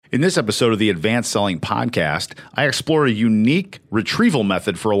In this episode of the Advanced Selling Podcast, I explore a unique retrieval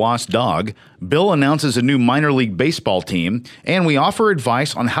method for a lost dog. Bill announces a new minor league baseball team, and we offer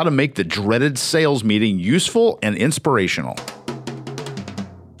advice on how to make the dreaded sales meeting useful and inspirational.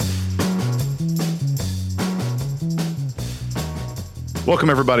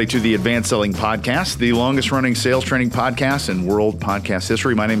 Welcome, everybody, to the Advanced Selling Podcast, the longest-running sales training podcast in world podcast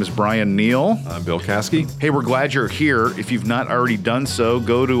history. My name is Brian Neal. I'm Bill Caskey. Hey, we're glad you're here. If you've not already done so,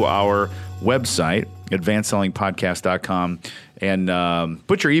 go to our website, advancedsellingpodcast.com, and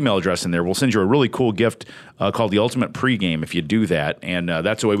put your email address in there. We'll send you a really cool gift called the Ultimate Pregame if you do that. And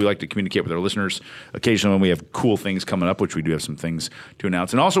that's the way we like to communicate with our listeners. Occasionally when we have cool things coming up, which we do have some things to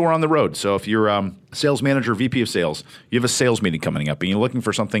announce. And also we're on the road. So if you're a sales manager, VP of sales, you have a sales meeting coming up and you're looking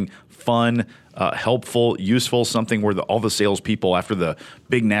for something fun, helpful, useful, something where all the salespeople after the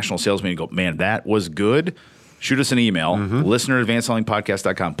big national sales meeting go, man, that was good. Shoot us an email, listener at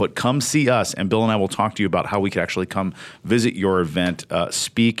advancedsellingpodcast.com. Put come see us, and Bill and I will talk to you about how we could actually come visit your event,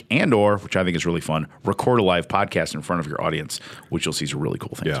 speak, and/or, which I think is really fun, record a live podcast in front of your audience, which you'll see is a really cool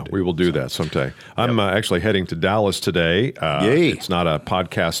thing to do. Yeah, we will do that someday. I'm actually heading to Dallas today. Yay. It's not a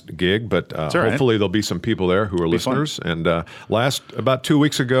podcast gig, but hopefully there'll be some people there who are listeners. Fun. And about 2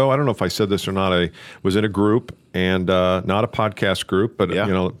 weeks ago, I don't know if I said this or not, I was in a group, and not a podcast group, but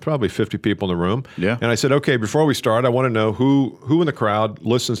probably 50 people in the room. Yeah. And I said, okay, before we start, I want to know who in the crowd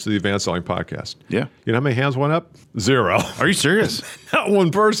listens to the Advanced Selling Podcast. Yeah. You know how many hands went up? Zero. Are you serious? Not one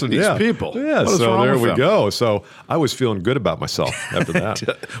person. These people. Yeah. So there we go. So I was feeling good about myself after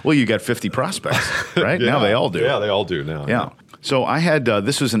that. Well, you got 50 prospects, right? Yeah. Now they all do. Yeah, they all do now. Yeah. So I had,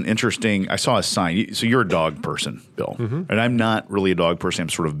 this was an interesting, I saw a sign. So you're a dog person, Bill. And I'm not really a dog person. I'm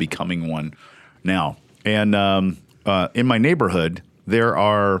sort of becoming one now. And in my neighborhood, there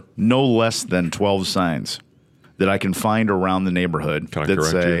are no less than 12 signs that I can find around the neighborhood Can I that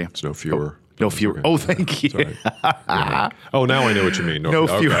correct say, you? It's no fewer. No fewer. Okay. Oh, thank you. Oh, now I know what you mean. No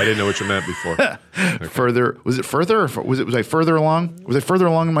fewer. Okay, I didn't know what you meant before. Okay. Further. Was it further? Or was I further along? Was I further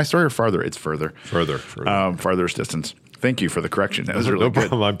along in my story or farther? It's further. Further. Farthest distance. Thank you for the correction. That was really no good.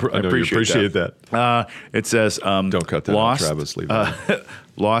 problem. I know you appreciate that. It says, don't cut that lost, out, Travis. Leave it.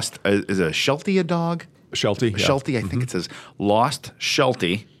 Lost. Is a Sheltie a dog? Sheltie? Yeah. Sheltie, I think it says lost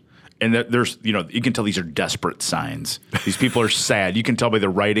Sheltie. And there's, you can tell these are desperate signs. These people are sad. You can tell by the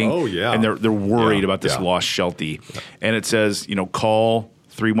writing. Oh, yeah. And they're worried about this lost Sheltie. Yeah. And it says, call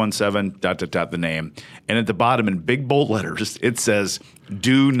 317, ... the name. And at the bottom in big bold letters, it says,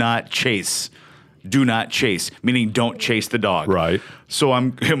 do not chase. Do not chase, meaning don't chase the dog. Right. So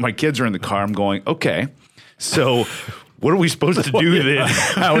my kids are in the car. I'm going, okay, so what are we supposed to do then?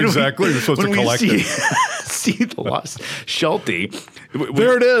 How exactly? We're supposed to collect it. See the lost Sheltie.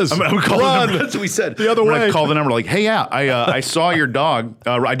 There it is. I'm calling the number. That's what we said. The other way. I call the number like, hey, I saw your dog.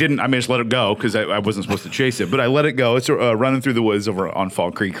 I just let it go because I wasn't supposed to chase it, but I let it go. It's running through the woods over on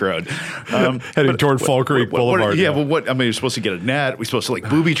Fall Creek Road. Heading toward Fall Creek Boulevard. You're supposed to get a net. We're supposed to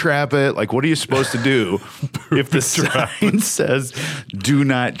booby trap it. What are you supposed to do if the sign says do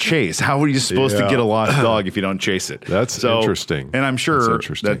not chase? How are you supposed to get a lost dog if you don't chase it? That's interesting. And I'm sure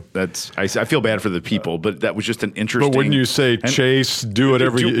that's I feel bad for the people, but that was just an interesting. But when you say chase, do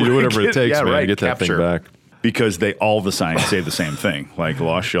whatever it takes, man, to get that thing back. Because all the signs say the same thing, like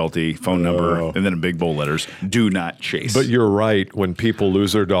lost Sheltie, phone number, and then in big bold letters, do not chase. But you're right. When people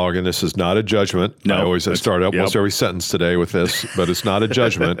lose their dog, and this is not a judgment. No, I always start almost every sentence today with this, but it's not a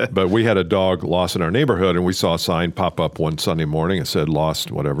judgment. But we had a dog lost in our neighborhood, and we saw a sign pop up one Sunday morning. It said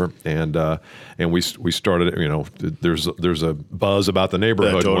lost, whatever, and we started. There's a buzz about the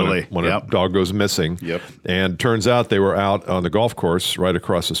neighborhood when a dog goes missing. Yep. And turns out they were out on the golf course right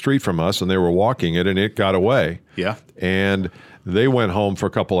across the street from us, and they were walking it, and it got away. Yeah. And they went home for a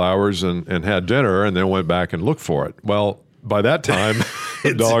couple hours and had dinner and then went back and looked for it. Well, by that time,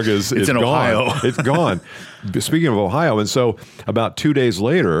 the dog is in gone. Ohio. It's gone. Speaking of Ohio, and so about 2 days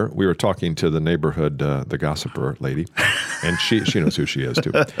later, we were talking to the neighborhood, the gossiper lady, and she knows who she is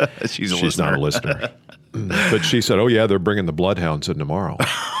too. She's not a listener. But she said, oh yeah, they're bringing the Bloodhounds in tomorrow.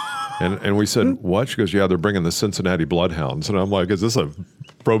 And we said, what? She goes, yeah, they're bringing the Cincinnati Bloodhounds. And I'm like, is this a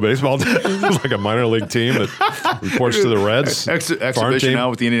pro baseball team? Like a minor league team that reports to the Reds? Exhibition now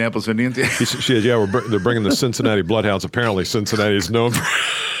with the Indianapolis Indians? She said, yeah, they're bringing the Cincinnati Bloodhounds. Apparently Cincinnati is known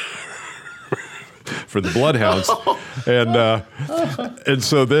for the bloodhounds. And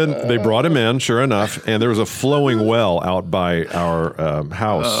so then they brought him in, sure enough, and there was a flowing well out by our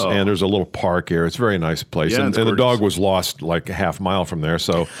house, and there's a little park here. It's a very nice place. Yeah, and the dog was lost like a half mile from there.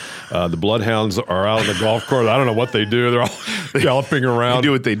 So the bloodhounds are out on the golf course. I don't know what they do. They're all galloping around. They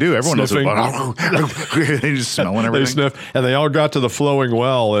do what they do. Everyone sniffing. knows what they just smelling everything. They sniff, and they all got to the flowing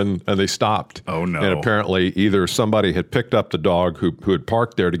well, and they stopped. Oh, no. And apparently either somebody had picked up the dog who had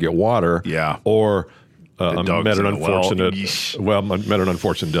parked there to get water, or met an unfortunate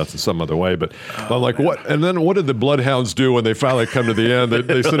death in some other way. But I'm like, what? And then what did the bloodhounds do when they finally come to the end?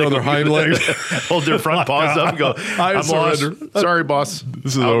 They sit on their hind legs, hold their front paws up, and go, "I'm lost. Sorry, boss.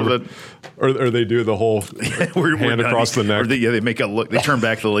 This is over." Or they do the whole hand across the neck. They make a look. They turn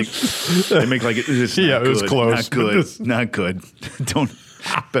back the leg. They make like it's not it was good, close. Not good. Not good. Don't.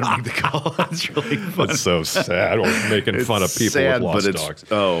 Better make the call. It's really fun. It's so sad. We're making fun of people with lost dogs.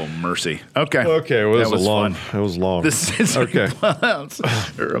 Oh, mercy. Okay. Okay. It was fun. It was long. The Cincinnati Clowns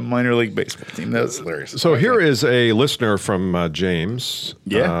are a minor league baseball team. That's hilarious. So here is a listener from James.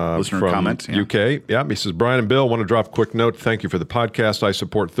 Listener from comment. UK. Yeah. He says, Brian and Bill, want to drop a quick note. Thank you for the podcast. I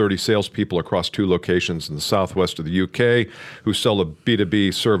support 30 salespeople across 2 locations in the southwest of the UK who sell a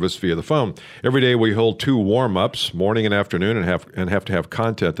B2B service via the phone. Every day we hold 2 warm-ups, morning and afternoon, and have to have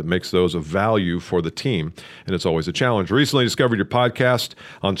content that makes those of value for the team, and it's always a challenge. Recently discovered your podcast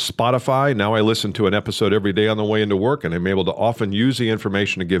on Spotify. Now I listen to an episode every day on the way into work, and I'm able to often use the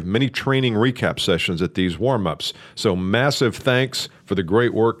information to give many training recap sessions at these warm-ups. So massive thanks for the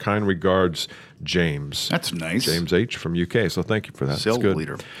great work. Kind regards, James. That's nice. James H. from UK. So thank you for that. Sales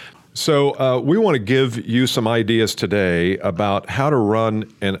leader. So we want to give you some ideas today about how to run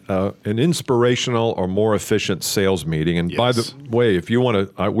an inspirational or more efficient sales meeting. And by the way, if you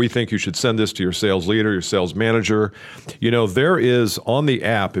want to, we think you should send this to your sales leader, your sales manager. There is on the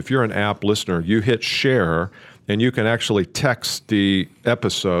app, if you're an app listener, you hit share, and you can actually text the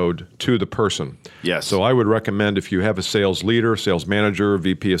episode to the person. Yes. So I would recommend if you have a sales leader, sales manager,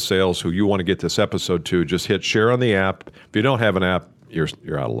 VP of sales who you want to get this episode to, just hit share on the app. If you don't have an app, you're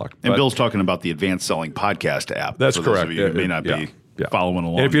out of luck. And Bill's talking about the Advanced Selling Podcast app. That's for correct. Those of you who may not be following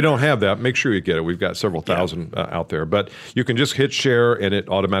along. And if you don't have that, make sure you get it. We've got several thousand out there. But you can just hit share, and it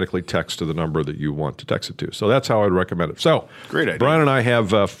automatically texts to the number that you want to text it to. So that's how I'd recommend it. So great idea. Brian and I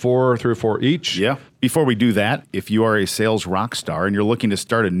have 3 or 4 each. Yeah. Before we do that, if you are a sales rock star and you're looking to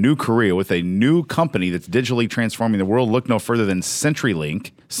start a new career with a new company that's digitally transforming the world, look no further than CenturyLink.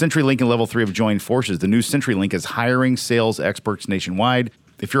 CenturyLink and Level 3 have joined forces. The new CenturyLink is hiring sales experts nationwide.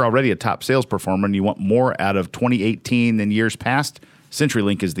 If you're already a top sales performer and you want more out of 2018 than years past,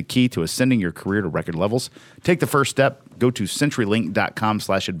 CenturyLink is the key to ascending your career to record levels. Take the first step. Go to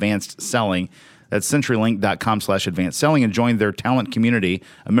CenturyLink.com/advanced selling. That's CenturyLink.com/advanced selling and join their talent community.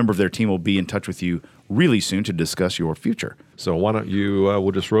 A member of their team will be in touch with you really soon to discuss your future. So why don't you,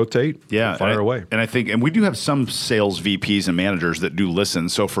 we'll just rotate, fire away. And I think, and we do have some sales VPs and managers that do listen.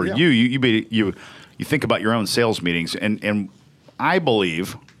 So for you think about your own sales meetings, and I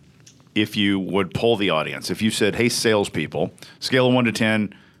believe if you would poll the audience, if you said, hey, salespeople, scale of 1 to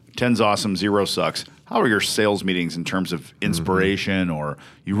 10, 10's awesome, 0 sucks. How are your sales meetings in terms of inspiration or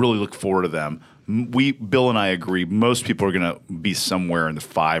you really look forward to them? Bill and I agree, most people are going to be somewhere in the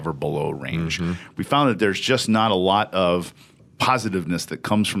 5 or below range. We found that there's just not a lot of positiveness that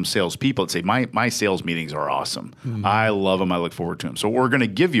comes from salespeople that say, my sales meetings are awesome. I love them. I look forward to them. So we're going to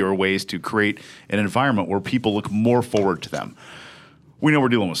give you ways to create an environment where people look more forward to them. We know we're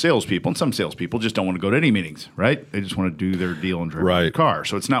dealing with salespeople, and some salespeople just don't want to go to any meetings, right? They just want to do their deal and drive their car.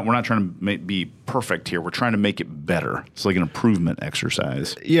 So we're not trying to be perfect here. We're trying to make it better. It's like an improvement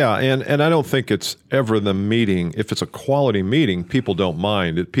exercise. Yeah, and I don't think it's ever the meeting. If it's a quality meeting, people don't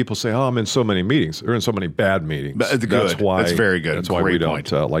mind. People say, I'm in so many meetings. They're in so many bad meetings. That's very good. That's why we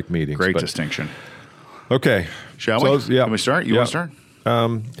don't like meetings. Great distinction. Okay. Shall we? Can we start? You want to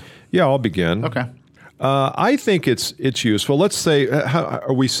start? Yeah, I'll begin. Okay. I think it's useful. Let's say,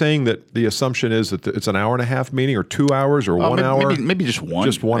 are we saying that the assumption is that it's an hour and a half meeting or 2 hours or 1 hour? Maybe just one.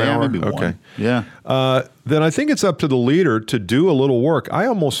 Just 1 hour? Maybe okay. One. Yeah. Then I think it's up to the leader to do a little work. I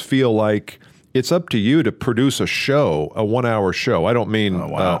almost feel like it's up to you to produce a show, a 1 hour show. I don't mean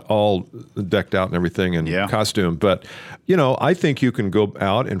all decked out and everything in costume, but I think you can go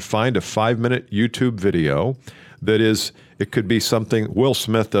out and find a 5-minute YouTube video that is, it could be something. Will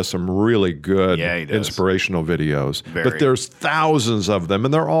Smith does some really good inspirational videos, but there's thousands of them,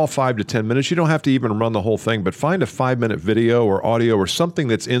 and they're all 5 to 10 minutes. You don't have to even run the whole thing, but find a 5-minute video or audio or something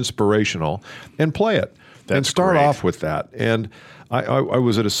that's inspirational and play it. And start off with that. And I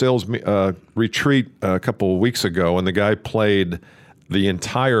was at a sales retreat a couple of weeks ago, and the guy played the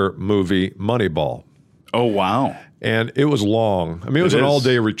entire movie Moneyball. Oh, wow. And it was long. I mean, it was an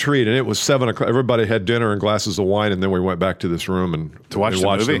all-day retreat, and it was 7 o'clock. Everybody had dinner and glasses of wine, and then we went back to this room and watched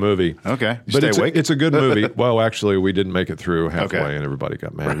the movie. Okay. But stay awake? It's a good movie. Well, actually, we didn't make it through halfway, and everybody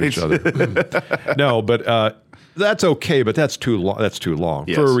got mad at each other. No, but that's okay, but that's too long. That's too long.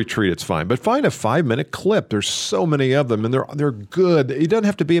 Yes. For a retreat, it's fine. But find a 5-minute clip. There's so many of them, and they're good. It doesn't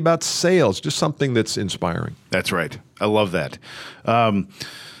have to be about sales, just something that's inspiring. That's right. I love that.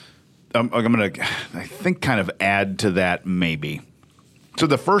 I'm going to, I think, kind of add to that maybe. So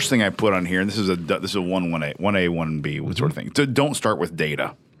the first thing I put on here, and this is a 1A, 1B sort of thing. So don't start with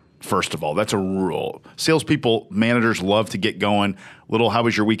data. First of all, that's a rule. Salespeople, managers love to get going. How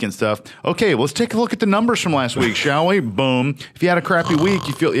was your weekend stuff? Okay, let's take a look at the numbers from last week, shall we? Boom. If you had a crappy week,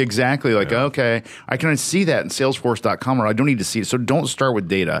 you feel exactly like, okay, I can see that in Salesforce.com, or I don't need to see it. So don't start with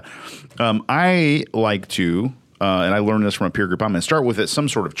data. I like to, and I learned this from a peer group, I'm going to start with some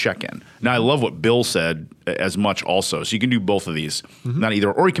sort of check-in. Now, I love what Bill said as much also. So you can do both of these, not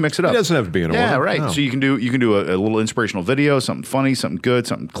either, or you can mix it up. It doesn't have to be in order. Yeah, right. No. So you can do a little inspirational video, something funny, something good,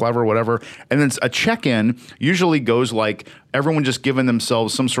 something clever, whatever. And then a check-in usually goes like everyone just giving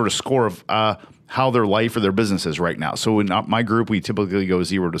themselves some sort of score of how their life or their business is right now. So in my group, we typically go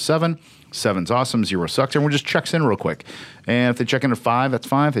 0 to 7. 7's awesome, 0 sucks. Everyone just checks in real quick. And if they check in at 5, that's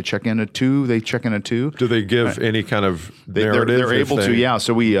 5. If they check in at 2, they check in at 2. Do they give any kind of narrative? They're able to, yeah.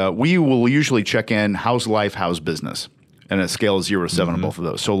 So we will usually check in, how's life, how's business? And a scale of 0 to 7 on both of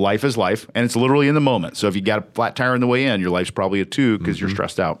those. So life is life, and it's literally in the moment. So if you got a flat tire on the way in, your life's probably a 2 because you're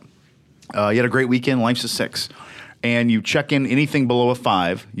stressed out. You had a great weekend, life's a 6. And you check in anything below a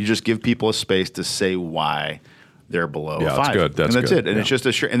 5, you just give people a space to say why they're below a 5. That's good. And that's good. it. And it's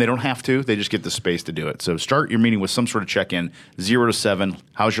just and they don't have to. They just get the space to do it. So start your meeting with some sort of check-in, 0 to 7.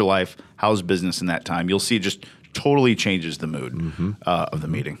 How's your life? How's business in that time? You'll see it just totally changes the mood of the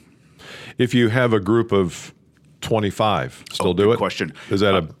meeting. If you have a group of 25, still do it? Good question. Is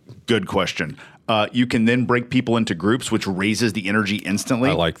that a good question? You can then break people into groups, which raises the energy instantly.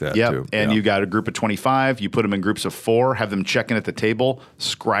 I like that too. And you got a group of 25. You put them in groups of 4, have them check in at the table,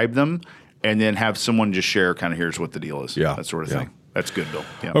 scribe them, and then have someone just share kind of here's what the deal is. Yeah. That sort of thing. That's good, Bill.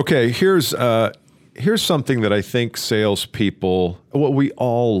 Yeah. Okay, here's something that I think salespeople, what we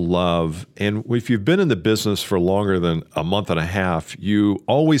all love, and if you've been in the business for longer than a month and a half, you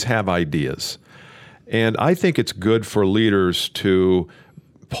always have ideas. And I think it's good for leaders to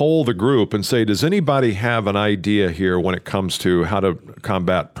poll the group and say, does anybody have an idea here when it comes to how to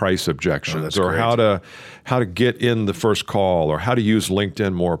combat price objections, or how to get in the first call, or how to use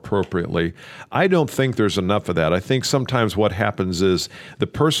LinkedIn more appropriately? I don't think there's enough of that. I think sometimes what happens is the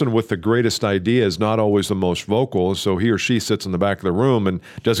person with the greatest idea is not always the most vocal, so he or she sits in the back of the room and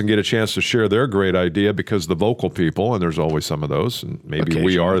doesn't get a chance to share their great idea because the vocal people, and there's always some of those, and maybe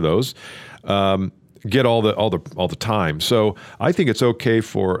we are those, get all the time. So I think it's okay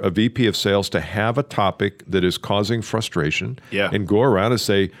for a VP of sales to have a topic that is causing frustration and go around and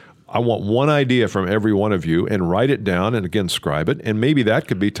say, I want one idea from every one of you, and write it down and again scribe it. And maybe that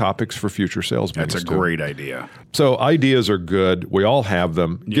could be topics for future sales meetings. That's a great idea. So ideas are good. We all have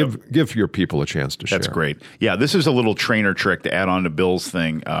them. Give your people a chance to share. That's great. Yeah, this is a little trainer trick to add on to Bill's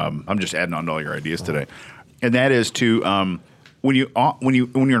thing. I'm just adding on to all your ideas today. And that is to when you're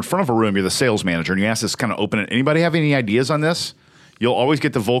in front of a room, you're the sales manager, and you ask this kind of open. Anybody have any ideas on this? You'll always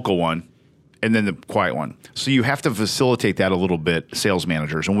get the vocal one, and then the quiet one. So you have to facilitate that a little bit, sales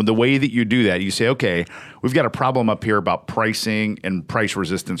managers. And with the way that you do that, you say, okay, we've got a problem up here about pricing and price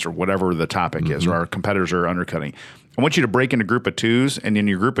resistance, or whatever the topic is, or our competitors are undercutting. I want you to break into group of 2s, and in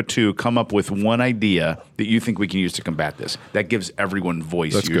your group of 2, come up with one idea that you think we can use to combat this. That gives everyone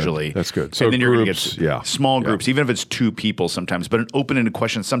voice. That's usually. Good. That's good. So and then you're groups, going to get small groups, even if it's 2 people sometimes. But an open-ended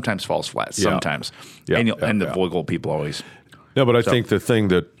question sometimes falls flat. Sometimes. And the vocal people always. No, but I think the thing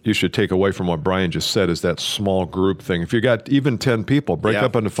that you should take away from what Brian just said is that small group thing. If you got even 10 people, break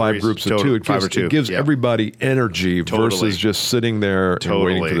up into 5 groups of 2. It gives everybody energy versus just sitting there and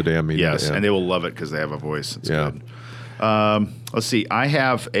waiting for the damn meeting. Yes, and they will love it because they have a voice. It's good. Let's see. I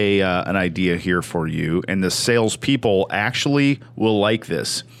have an idea here for you, and the salespeople actually will like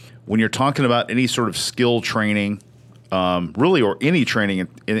this. When you're talking about any sort of skill training, really, or any training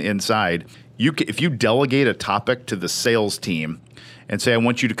inside, if you delegate a topic to the sales team and say, I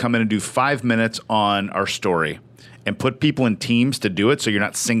want you to come in and do 5 minutes on our story, and put people in teams to do it so you're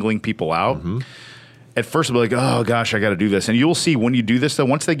not singling people out. At first, they'll be like, oh, gosh, I got to do this. And you'll see when you do this, though,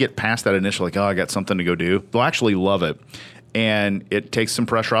 once they get past that initial, like, oh, I got something to go do, they'll actually love it. And it takes some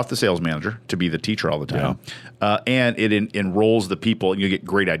pressure off the sales manager to be the teacher all the time. And it enrolls the people, and you get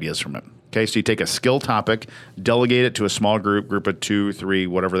great ideas from it. Okay, so you take a skill topic, delegate it to a small group of 2, 3,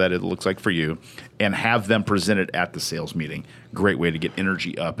 whatever that it looks like for you, and have them present it at the sales meeting. Great way to get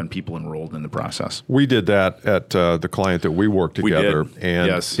energy up and people enrolled in the process. We did that at the client that we worked together. We did. And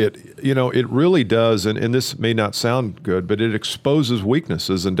yes. it really does, and this may not sound good, but it exposes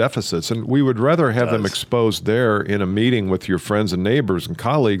weaknesses and deficits. And we would rather have them exposed there in a meeting with your friends and neighbors and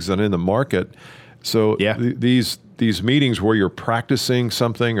colleagues than in the market. So these meetings where you're practicing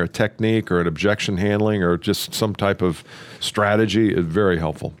something or technique or an objection handling or just some type of strategy is very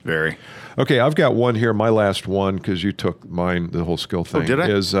helpful. Very. Okay, I've got one here, my last one, because you took mine, the whole skill thing. Oh, did I?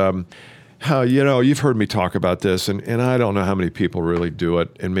 Is, you've heard me talk about this, and I don't know how many people really do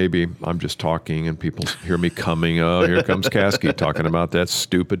it, and maybe I'm just talking and people hear me coming, oh, here comes Caskey talking about that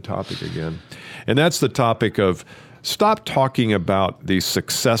stupid topic again. And that's the topic of stop talking about the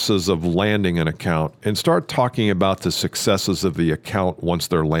successes of landing an account and start talking about the successes of the account once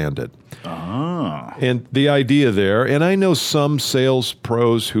they're landed. And the idea there, and I know some sales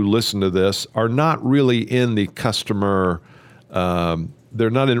pros who listen to this are not really in the customer, they're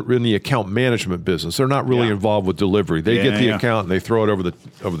not in the account management business. They're not really involved with delivery. They get the account and they throw it over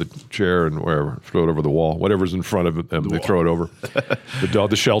the chair and wherever, throw it over the wall, whatever's in front of them, they throw it over.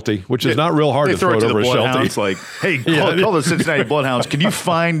 The Sheltie, which is not real hard to throw it over a Sheltie. It's like, hey, call the Cincinnati Bloodhounds. Can you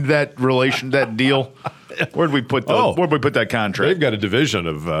find that deal? Where'd we put that contract? They've got a division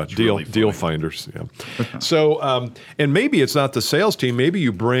of deal finders. Yeah. So, and maybe it's not the sales team. Maybe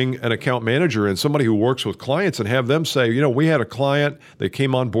you bring an account manager in, somebody who works with clients, and have them say, we had a client, they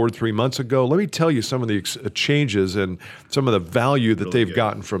came on board 3 months ago. Let me tell you some of the changes and some of the value that they've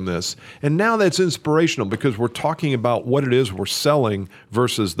gotten from this. And now that's inspirational because we're talking about what it is we're selling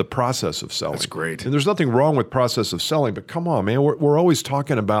versus the process of selling. That's great. And there's nothing wrong with process of selling, but come on, man, we're always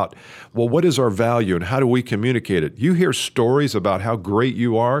talking about, well, what is our value and how do we communicate it? You hear stories about how great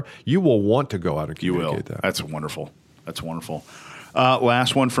you are, you will want to go out and communicate that. That's wonderful. That's wonderful.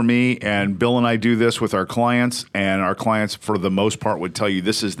 Last one for me, and Bill and I do this with our clients, and our clients, for the most part, would tell you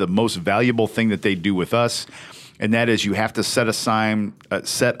this is the most valuable thing that they do with us, and that is you have to set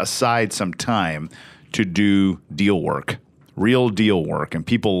aside some time to do deal work. Real deal work, and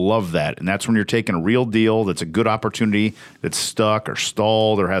people love that. And that's when you're taking a real deal that's a good opportunity that's stuck or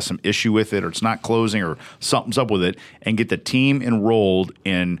stalled or has some issue with it or it's not closing or something's up with it, and get the team enrolled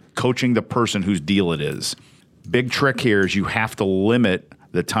in coaching the person whose deal it is. Big trick here is you have to limit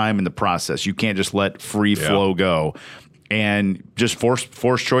the time in the process. You can't just let free flow go. And just force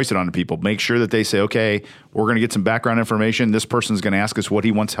choice it on people. Make sure that they say, okay, we're going to get some background information. This person's going to ask us what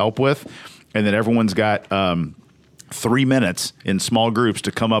he wants help with. And then everyone's got 3 minutes in small groups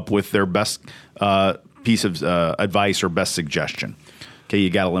to come up with their best piece of advice or best suggestion. Okay, you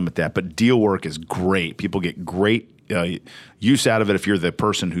got to limit that. But deal work is great. People get great use out of it if you're the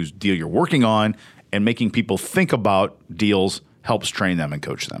person whose deal you're working on, and making people think about deals helps train them and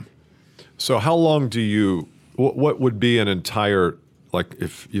coach them. So how long do you, what would be an entire, like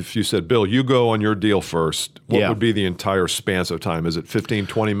if you said, Bill, you go on your deal first, what would be the entire span of time? Is it 15,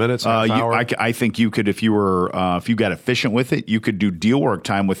 20 minutes, half hour? I think you could, if you got efficient with it, you could do deal work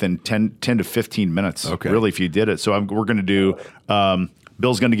time within 10 to 15 minutes, really, if you did it. So we're going to do,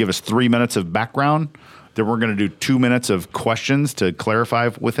 Bill's going to give us 3 minutes of background. Then we're going to do 2 minutes of questions to clarify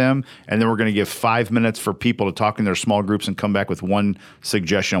with him. And then we're going to give 5 minutes for people to talk in their small groups and come back with one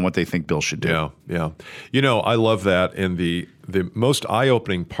suggestion on what they think Bill should do. Yeah. I love that. And the most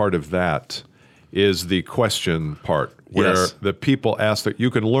eye-opening part of that is the question part, where the people ask that you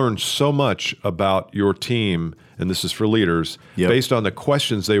can learn so much about your team, and this is for leaders, based on the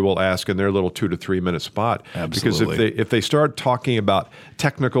questions they will ask in their little 2 to 3 minute spot. Absolutely. Because if they start talking about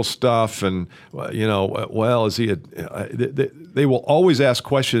technical stuff and, is he they will always ask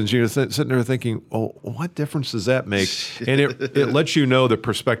questions. You're sitting there thinking, oh, what difference does that make? And it lets you know the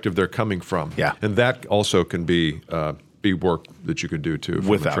perspective they're coming from. Yeah. And that also can be work that you could do too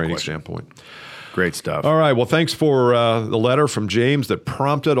from a training standpoint. Great stuff. All right. Well, thanks for the letter from James that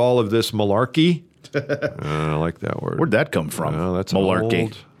prompted all of this malarkey. I like that word. Where'd that come from? That's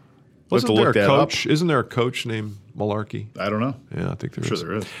malarkey. Wasn't there a coach? Isn't there a coach named Malarkey? I don't know. Yeah, I think there is. Sure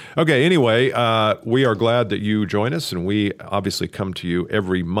there is. Okay. Anyway, we are glad that you join us, and we obviously come to you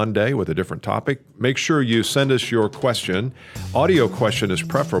every Monday with a different topic. Make sure you send us your question. Audio question is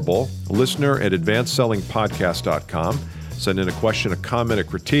preferable. Listener@advancedsellingpodcast.com. Send in a question, a comment, a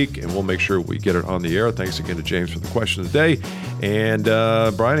critique, and we'll make sure we get it on the air. Thanks again to James for the question of the day. And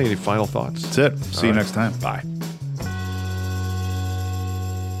Brian, any final thoughts? That's it. See you next time. Bye.